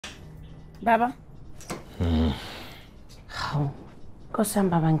Baba. Hawu. Nkosami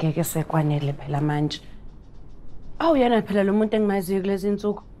baba ngeke sekwanele phela manje. Yena phela lo muntu engimaziyo kulezi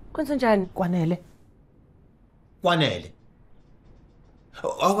insuku. Kwenze njani? Kwanele. Kwanele.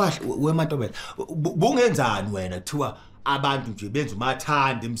 Awakahle weMantobela. Bungenzani wena kuthiwa abantu nje benza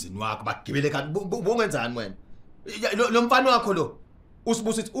umathanda emzini wakho bagibele kanti bungenzani wena? Lo mfana wakho lo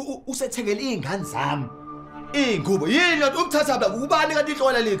usibusithi usethengele izingane zami. Ingubo yini lo ukuthatha bla ubani kanti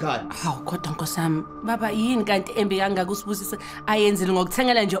ihlola lekhaya? Hawu kodwa nkosami baba yini kanti embi kangaka usibusise ayenzile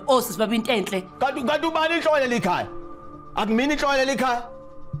ngokuthengela nje osisi baba into enhle. Kanti ubani ihlola lekhaya? Akumini ihlola lekhaya?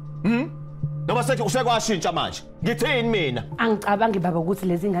 Noma sethi usekwashintsha manje. Ngithini mina? Angicabangi baba ukuthi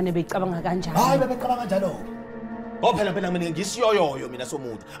lezi ngane becabanga kanjani. Hayi bebecabanga kanjalo. Phela mina ngisiyoyoyo mina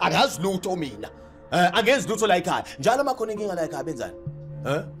somuntu. Angazi lutho mina. Angenzi lutho la ekhaya. Njalo makhona inkinga la ekhaya benzani?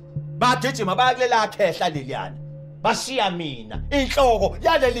 Bagijima bayakulela khehla leliyana. Bashiya mina inhloko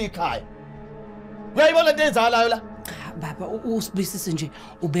yaleli ekhaya. Uyayibona into enzalayo la? Baba usibisise nje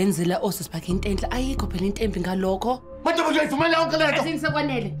ubenzela osisi bakhe into enhle ayikho phela into embi ngalokho. Manje uyayivumela yonke lento. Azini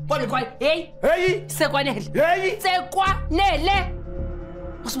sekwanele. Hey. Hey. Sekwanele. Hey. Sekwanele.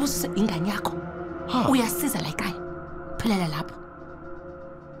 Usibusise ingane yakho. Uyasiza la ekhaya. Phelela lapha.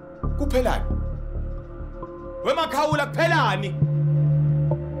 Kuphelani? Wemakhawula kuphelani?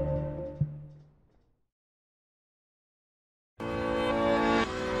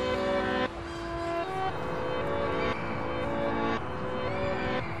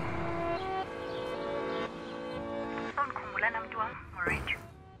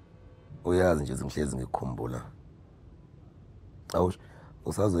 Uyazi nje ngihlezi ngikukhumbula. Awusho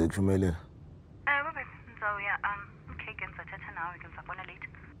usazoyikushumela. Baba ngizawuya cake ngizothatha nawe ngizabona later.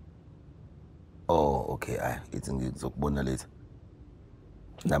 Oh, okay. Ithi ngizokubona later.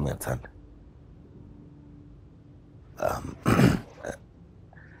 Nami ngiyathanda.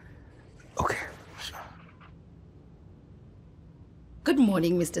 Okay. Good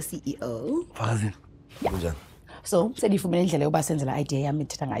morning, Mr. CEO. Fazil. Yeah. So, sedifumene indlela yoba senze la idea yami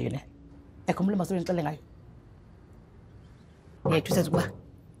ethetha ngayo le. Ekhumbula masolo ngicela ngayo. Twist ukuba.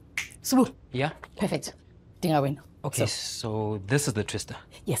 Sibu. Yeah. Perfect. Dinga wena. Okay, so this is the twister.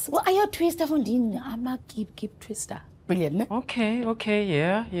 Yes. Well, are you twister fondini? I'm a keep twister. Brilliant, ne? Okay,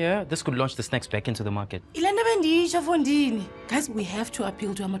 yeah. This could launch the snacks back into the market. Ilanda bendisha fondini. Guys, we have to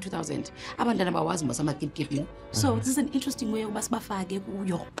appeal to ama 2000. Abantwana bawazi mos ama keep, ne? So, this is an interesting way yoba sibafake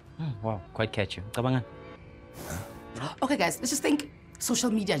kuyo. Wow, quite catchy. Cabanga. Okay, guys, let's just think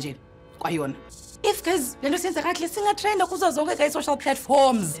social media nje. Kwayona. If guys, lento senza kahle singatrenda kuzo zonke guys social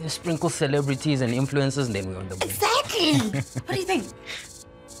platforms. Sprinkle celebrities and influencers and then we're on the way. Exactly. What do you think?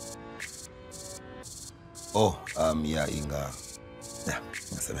 Yeah,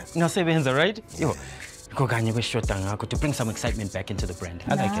 Ngasebenza, right? Yo. Kokanye kweshota ngakho to bring some excitement back into the brand.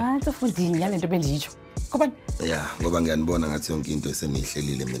 I like it. Tofundini yalento bendisho. Kubani? Yeah, ngoba ngiyanibona ngathi yonke into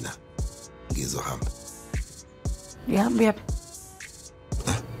esenihlelile mina. Ngizohamba. Yeah.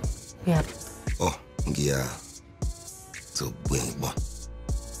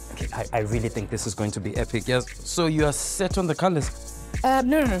 Okay, I really think this is going to be epic. Yes. So you are set on the colors?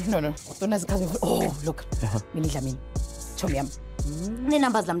 No. Oh, look. Minidla mina. Chomi yami.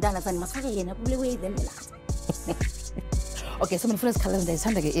 Nenumbers lamntana sani masifake yena kule way then. Okay, so many colors there.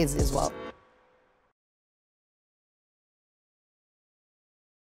 It's as well.